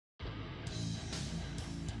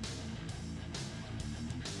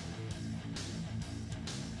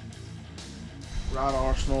rod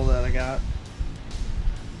arsenal that I got.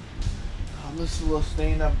 This is a little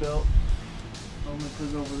stand I built. I'm gonna put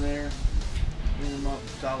it over there. Clean them up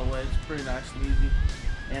out of the way. It's pretty nice and easy.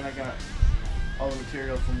 And I got all the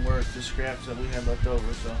material from work, the scraps that we had left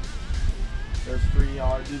over. So there's $3.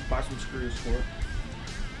 I did buy some screws for it.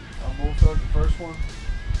 We'll start the first one.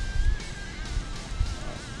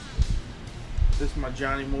 This is my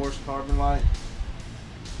Johnny Morris carbon light.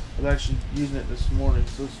 I was actually using it this morning,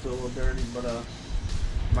 so it's still a little dirty, but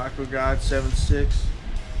Micro Guide 7.6.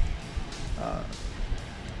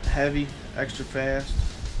 Heavy, extra fast.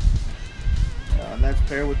 And that's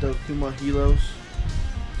paired with the Okuma Helos,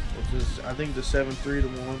 which is, I think, the 7.3 to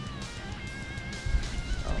 1.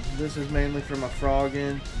 This is mainly for my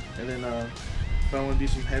frogging, and then if I want to do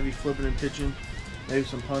some heavy flipping and pitching, maybe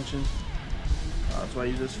some punching. That's what I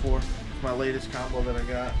use this for. It's my latest combo that I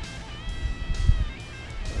got.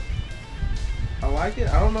 I like it.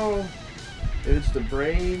 I don't know if it's the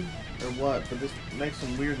braid or what, but this makes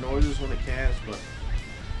some weird noises when it casts, but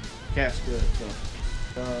it casts good.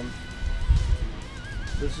 So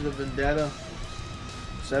this is a Vendetta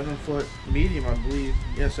 7-foot medium, I believe.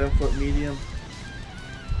 Yeah, 7-foot medium.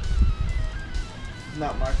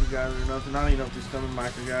 Not Micro Guides or nothing. I don't even know if these come in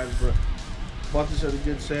Micro Guides, but bought this at a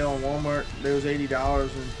good sale on Walmart. There was $80,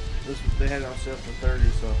 and they had it on sale for $30.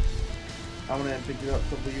 So I went ahead and picked it up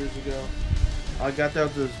a couple years ago. I got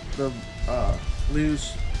that with the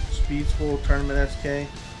Lew's Speed School Tournament SK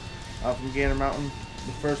from Gander Mountain.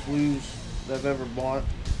 The first Lew's that I've ever bought.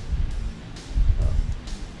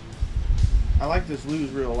 I like this Lew's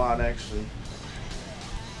reel a lot, actually.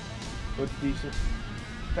 Looks decent.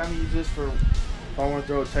 Kind of use this for if I want to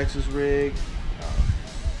throw a Texas rig,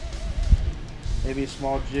 maybe a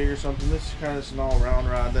small jig or something. This is kind of just an all-around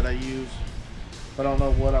rod that I use. If I don't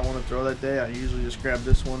know what I want to throw that day, I usually just grab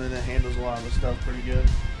this one, and it handles a lot of the stuff pretty good.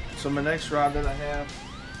 So my next rod that I have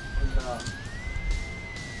is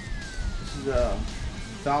this is a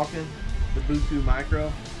Falcon, the Buku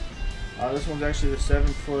Micro. This one's actually the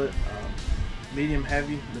 7-foot medium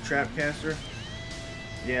heavy, the trap caster.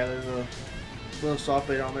 Yeah, there's a little soft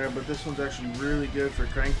bait on there, but this one's actually really good for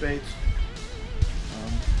crankbaits.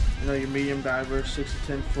 You know, your medium divers, 6 to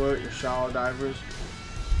 10 foot, your shallow divers.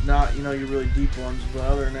 Not, you know, your really deep ones, but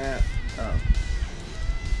other than that,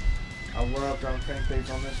 I love throwing crankbaits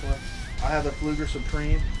on this one. I have the Pflueger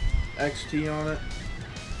Supreme XT on it.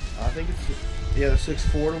 I think it's, yeah, the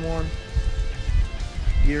 6.4 to 1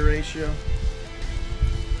 gear ratio.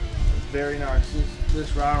 Very nice.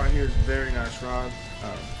 This rod right here is a very nice rod.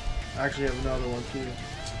 I actually have another one too.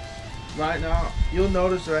 Right now, you'll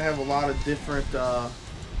notice that I have a lot of different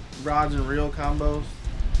rods and reel combos,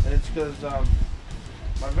 and it's because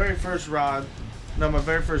my very first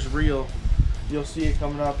reel, you'll see it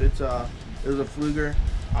coming up. It was a Pflueger.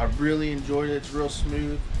 I really enjoyed it. It's real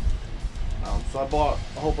smooth. So I bought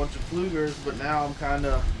a whole bunch of Pflugers, but now I'm kind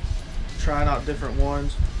of trying out different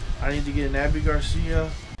ones. I need to get an Abu Garcia,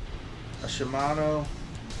 a Shimano,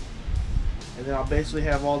 and then I'll basically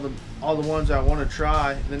have all the ones I want to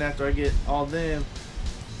try. And then after I get all them,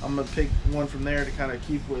 I'm gonna pick one from there to kind of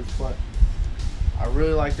keep with. But I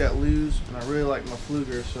really like that Lew's, and I really like my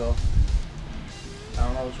Pflueger, so I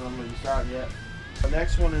don't know which one I'm gonna decide yet. The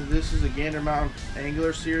next one is, this is a Gander Mountain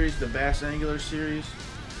Angler Series, the Bass Angler Series.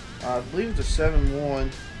 I believe it's a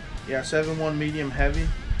 7.1. Yeah, 7.1 medium heavy.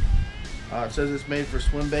 It says it's made for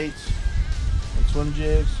swim baits and swim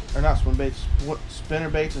jigs, or not swim baits, spinner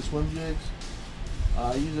baits and swim jigs.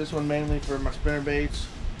 I use this one mainly for my spinner baits,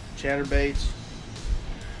 chatter baits.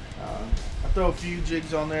 I throw a few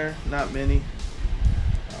jigs on there, not many.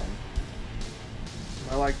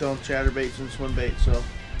 I like throwing chatter baits and swim baits, so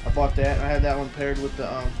I bought that. And I had that one paired with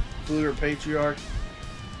the Pflueger Patriarch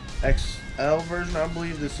XL version, I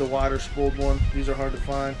believe. This is a wider spooled one. These are hard to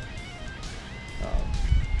find.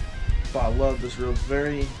 But I love this reel. It's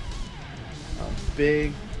very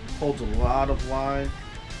big, holds a lot of line.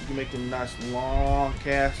 You can make them nice long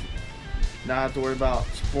casts, not have to worry about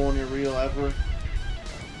spooling your reel ever.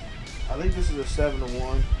 I think this is a 7 to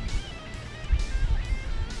 1.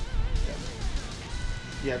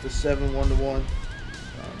 Yeah, it's a 7 1 to 1.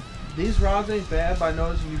 These rods ain't bad, but I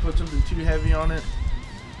noticed if you put something too heavy on it,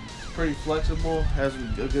 it's pretty flexible, has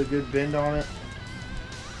a good bend on it.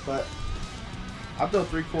 But I throw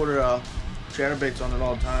 3/4 chatterbaits on it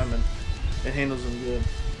all the time, and it handles them good.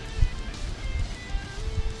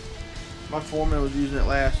 My foreman was using it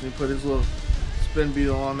last, and he put his little spin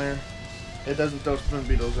beetle on there. It doesn't throw spin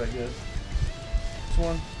beetles that good. This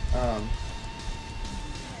one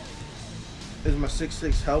is my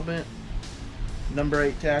 6.6 Hellbent, number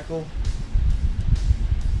 8 tackle.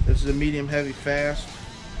 This is a medium heavy fast.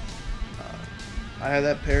 I have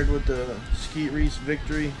that paired with the Skeet Reese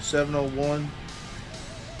Victory 701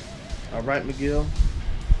 Wright McGill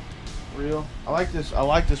reel. I like this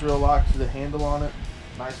reel a lot because the handle on it,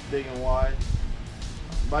 nice, big and wide.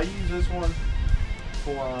 But I use this one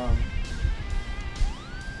for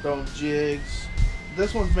throwing jigs.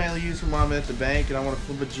 This one's mainly used for when I'm at the bank and I want to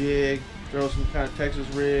flip a jig, throw some kind of Texas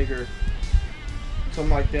rig or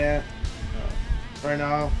something like that. Right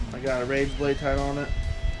now I got a Rage blade tied on it.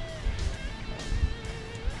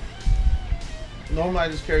 Normally I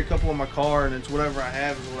just carry a couple in my car and it's whatever I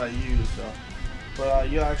have is what I use. So, but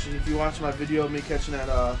you actually, if you watch my video of me catching that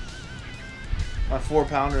my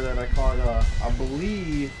 4-pounder that I caught, I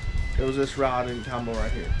believe it was this rod and combo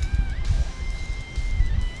right here.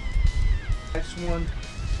 Next one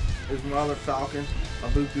is my other Falcon, a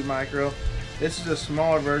Buku Micro. This is a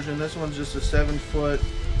smaller version. This one's just a 7-foot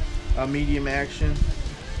medium action.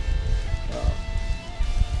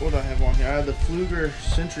 What do I have on here? I have the Pflueger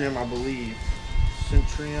Centrium, I believe.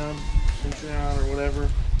 Centrion or whatever.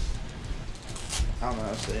 I don't know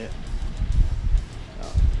how to say it.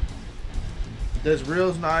 This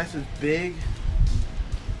reel's nice. It's big,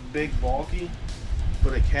 bulky,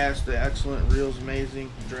 but it casts the excellent. Reel's amazing.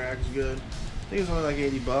 Drags good. I think it's only like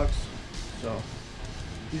 80 bucks. So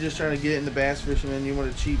if you're just trying to get into bass fishing and you want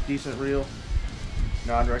a cheap, decent reel,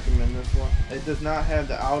 no, I'd recommend this one. It does not have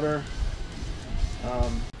the outer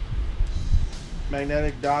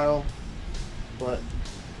magnetic dial, but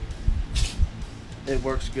it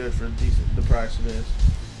works good for the price it is.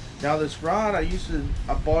 Now this rod, I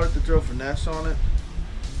bought it to throw finesse on it.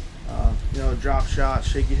 You know, drop shots,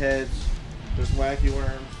 shaky heads, just wacky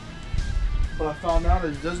worms. But I found out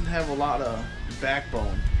it doesn't have a lot of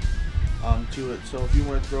backbone to it. So if you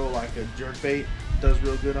want to throw like a jerkbait, it does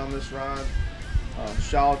real good on this rod.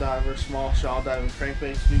 Shallow diver, small shallow diving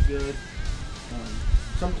crankbaits do good.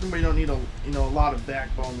 Something where you don't need a lot of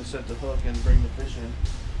backbone to set the hook and bring the fish in.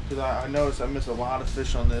 Because I noticed I miss a lot of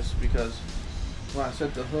fish on this because when I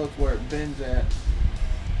set the hook where it bends at,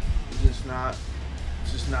 it's just not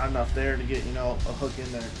enough there to get, you know, a hook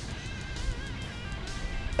in there.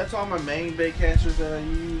 That's all my main bait casters that I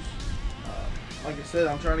use. Like I said,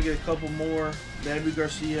 I'm trying to get a couple more. The Abu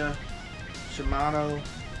Garcia, Shimano.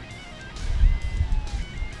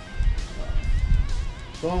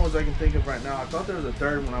 The only ones I can think of right now. I thought there was a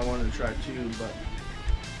third one I wanted to try too, but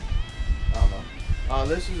I don't know.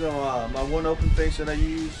 This is my one open face that I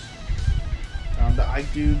use. The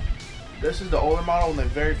Ike Dude. This is the older model when they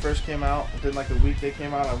very first came out. Within like a week they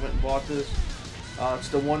came out, I went and bought this. It's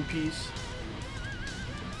the 1-piece.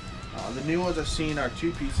 The new ones I've seen are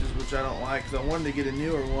 2 pieces, which I don't like because I wanted to get a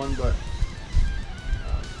newer one, but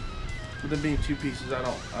with them being 2 pieces, I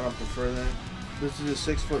don't prefer them. This is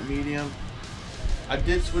a 6-foot medium. I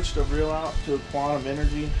did switch the reel out to a Quantum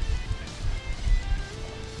Energy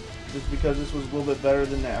just because this was a little bit better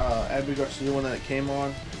than the Abu Garcia one that it came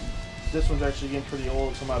on. This one's actually getting pretty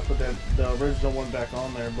old, so I might put the original one back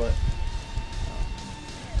on there. But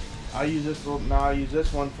I use this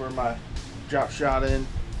one for my drop shot in,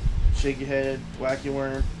 shaky head, wacky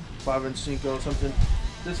worm, 5-inch Cinco, something.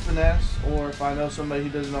 This finesse, or if I know somebody who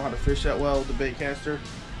doesn't know how to fish that well with the bait caster,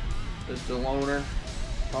 it's the Loner.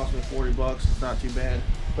 Cost me 40 bucks. It's not too bad,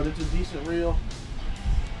 but it's a decent reel.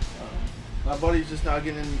 My buddy's just now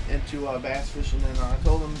getting into bass fishing, and I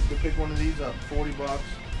told him to pick one of these up, 40 bucks.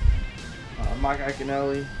 Mike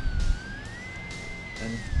Iaconelli,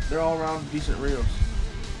 and they're all around decent reels.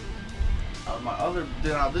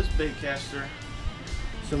 This bait caster,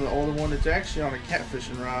 some of the older one, it's actually on a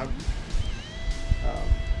catfishing rod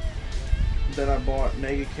that I bought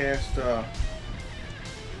Mega Cast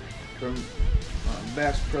from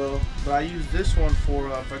Bass Pro, but I use this one for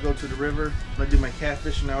if I go to the river, when I do my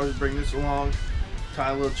catfishing, I always bring this along, tie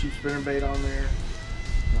a little cheap spinnerbait on there.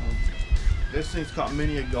 This thing's called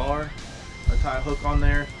Mini Agar. I tie a hook on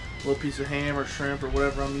there, a little piece of ham or shrimp or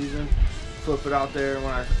whatever I'm using, flip it out there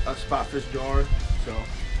when I spot fish jar. So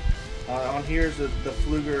on here is the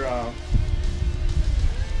Pflueger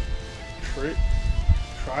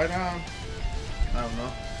Tridon, I don't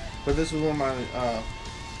know, but this was one of my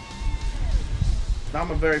not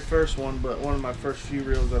my very first one, but one of my first few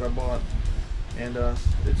reels that I bought, and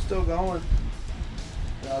it's still going.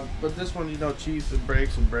 But this one, you know, Chief, it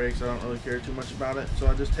breaks and breaks. I don't really care too much about it, so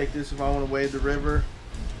I just take this if I want to wade the river,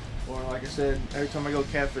 or like I said, every time I go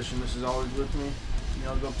catfishing, this is always with me. You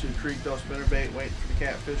know, go up to the creek, throw spinnerbait, wait for the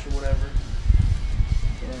catfish or whatever.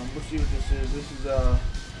 Let's see what this is. This is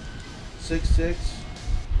 6'6",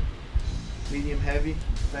 medium heavy,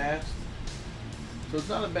 fast. So it's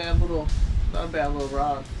not a bad little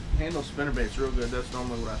rod. Handle spinnerbait's real good. That's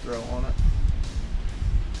normally what I throw on it.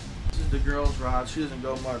 This is the girl's rod. She doesn't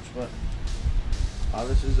go much, but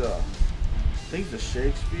this is I think it's a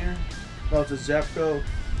Shakespeare. No, it's a Zebco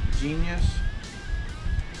Genius.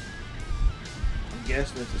 I'm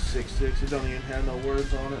guessing it's a 6.6. It don't even have no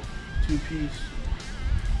words on it. 2-piece,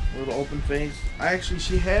 little open face.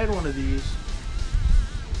 She had one of these,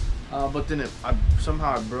 but then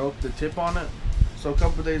somehow I broke the tip on it. So a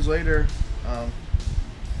couple of days later, I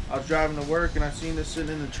was driving to work and I seen this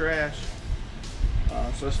sitting in the trash.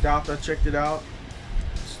 So I stopped, I checked it out.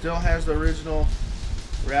 Still has the original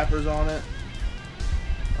wrappers on it.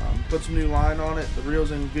 Put some new line on it. The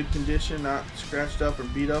reel's in good condition, not scratched up or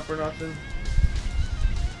beat up or nothing.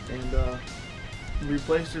 And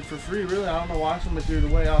replaced it for free, really. I don't know why somebody threw it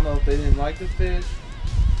away. I don't know if they didn't like the fish.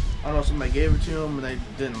 I don't know if somebody gave it to them and they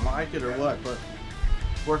didn't like it or what, but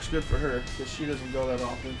works good for her because she doesn't go that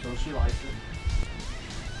often, so she likes it.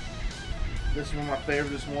 This is one of my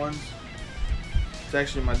favorite ones. It's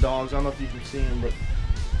actually my dog's. I don't know if you can see him, but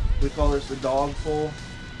we call this the dog pull.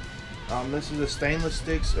 This is a stainless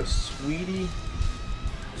sticks, a Sweetie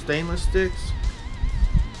stainless sticks.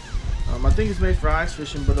 I think it's made for ice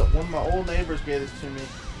fishing, but one of my old neighbors gave this to me.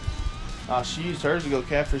 She used hers to go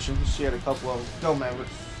catfishing. She had a couple of them. Go, Maverick.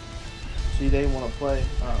 See, they want to play.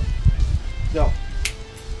 Go.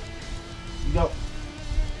 Go.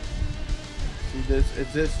 See,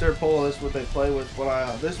 it's their pole. This is what they play with.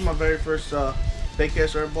 This is my very first bait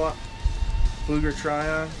cast herb block. Pflueger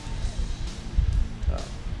Trion.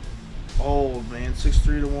 Old man,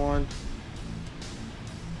 6.3-1.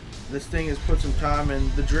 This thing has put some time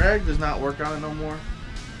in. The drag does not work on it no more.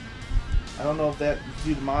 I don't know if that's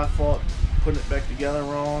due to my fault, putting it back together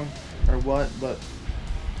wrong or what, but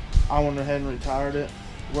I went ahead and retired it.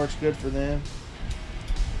 Works good for them.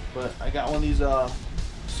 But I got one of these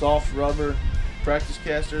soft rubber practice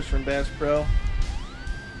casters from Bass Pro.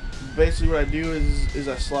 Basically what I do is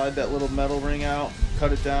I slide that little metal ring out,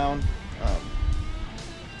 cut it down,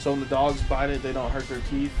 so when the dogs bite it, they don't hurt their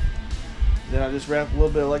teeth. Then I just wrap a little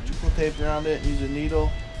bit of electrical tape around it, use a needle,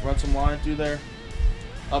 run some line through there,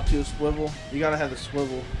 up to a swivel. You gotta have the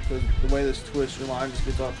swivel because the way this twists, your line just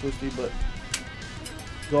gets all twisty. But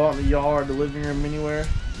go out in the yard, the living room, anywhere,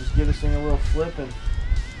 just give this thing a little flip and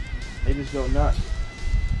they just go nuts.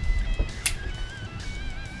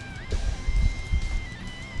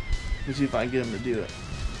 Let's see if I can get them to do it.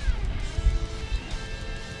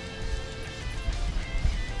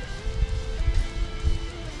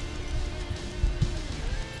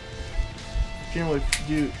 Can't really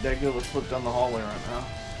do that good of a flip down the hallway right now.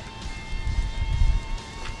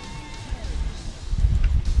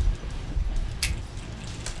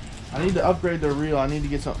 I need to upgrade their reel. I need to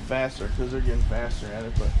get something faster because they're getting faster at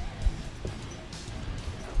it. But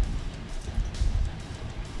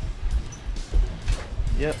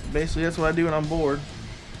yep, basically that's what I do when I'm bored.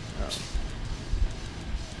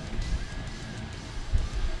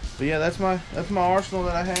 But yeah, that's my arsenal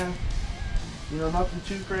that I have. You know, nothing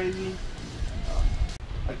too crazy.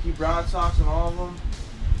 I keep rod socks in all of them.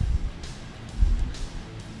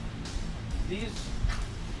 These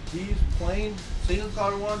plain single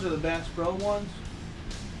color ones are the Bass Pro ones.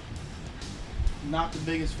 Not the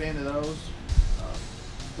biggest fan of those.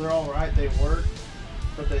 They're alright, they work,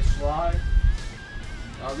 but they slide.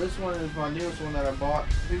 This one is my newest one that I bought.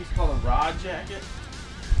 I think it's called a rod jacket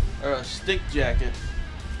or a stick jacket.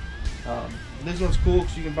 This one's cool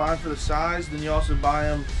because you can buy them for the size. Then you also buy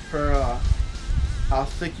them for how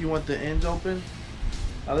thick you want the ends open.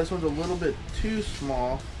 This one's a little bit too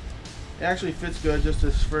small. It actually fits good. Just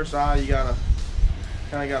this first eye, you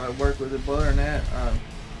kind of gotta work with it. But other than that,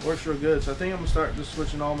 works real good. So I think I'm gonna start just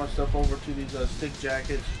switching all my stuff over to these stick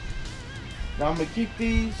jackets. Now I'm gonna keep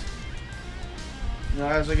these. You know,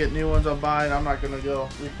 as I get new ones, I'll buy it. I'm not gonna go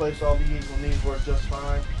replace all these when these work just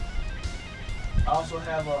fine. I also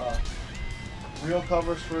have reel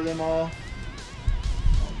covers for them all.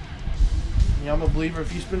 You know, I'm a believer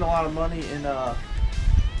if you spend a lot of money in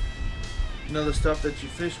you know, the stuff that you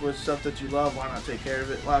fish with, stuff that you love, why not take care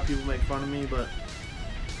of it? A lot of people make fun of me, but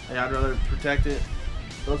hey, I'd rather protect it.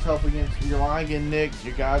 Those help against your line getting nicked,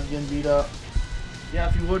 your guide getting beat up. Yeah,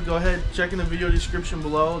 if you would, go ahead, check in the video description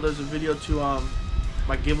below. There's a video to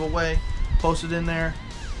my giveaway posted in there.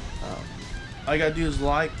 All you gotta do is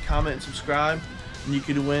like, comment, and subscribe, and you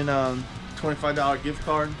could win $25 gift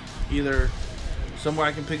card, either somewhere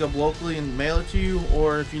I can pick up locally and mail it to you,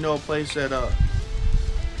 or if you know a place that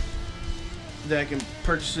I can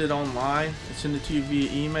purchase it online and send it to you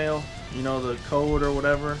via email, you know, the code or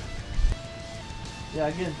whatever. Yeah,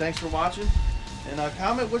 again, thanks for watching, and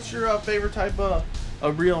comment what's your favorite type of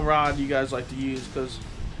reel and rod you guys like to use, because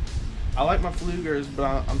I like my Pfluegers, but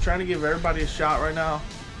I'm trying to give everybody a shot right now.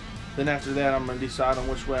 Then after that, I'm going to decide on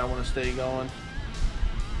which way I want to stay going.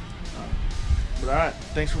 But alright,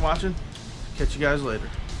 thanks for watching. Catch you guys later.